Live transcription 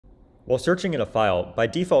While searching in a file, by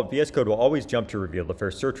default, VS Code will always jump to reveal the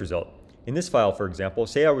first search result. In this file, for example,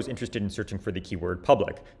 say I was interested in searching for the keyword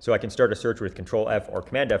public. So I can start a search with Control F or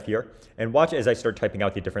Command F here, and watch as I start typing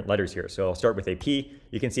out the different letters here. So I'll start with a P.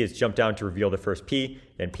 You can see it's jumped down to reveal the first P,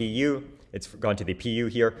 then PU. It's gone to the PU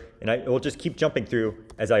here, and it will just keep jumping through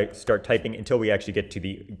as I start typing until we actually get to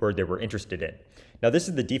the word that we're interested in. Now this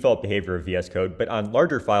is the default behavior of VS Code, but on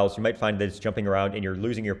larger files you might find that it's jumping around and you're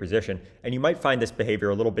losing your position, and you might find this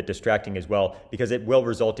behavior a little bit distracting as well, because it will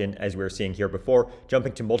result in, as we were seeing here before,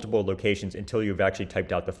 jumping to multiple locations until you've actually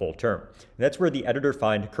typed out the full term. And that's where the editor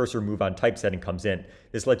find cursor move on type setting comes in.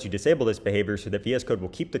 This lets you disable this behavior so that VS Code will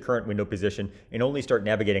keep the current window position and only start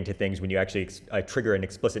navigating to things when you actually trigger an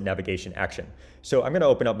explicit navigation action. So I'm going to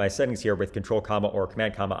open up my settings here with Control comma or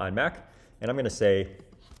Command comma on Mac, and I'm going to say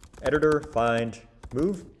editor find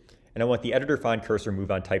move, and I want the editor find cursor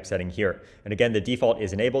move on type setting here. And again, the default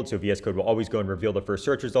is enabled, so VS Code will always go and reveal the first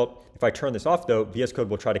search result. If I turn this off though, VS Code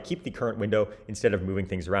will try to keep the current window instead of moving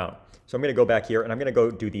things around. So I'm going to go back here and I'm going to go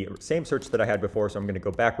do the same search that I had before. So I'm going to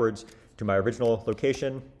go backwards to my original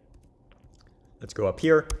location. Let's go up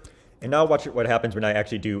here. And now watch what happens when I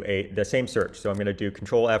actually do the same search. So I'm going to do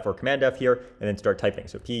Control F or Command F here and then start typing.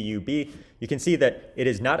 So PUB. You can see that it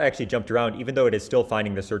is not actually jumped around, even though it is still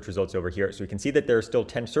finding the search results over here. So we can see that there are still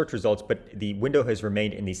 10 search results, but the window has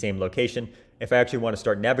remained in the same location. If I actually want to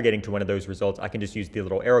start navigating to one of those results, I can just use the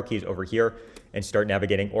little arrow keys over here and start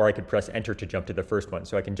navigating, or I could press Enter to jump to the first one.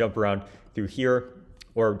 So I can jump around through here,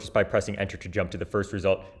 or just by pressing Enter to jump to the first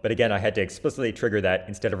result. But again, I had to explicitly trigger that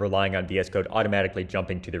instead of relying on VS Code automatically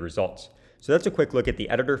jumping to the results. So that's a quick look at the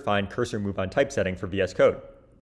editor find cursor move on type setting for VS Code.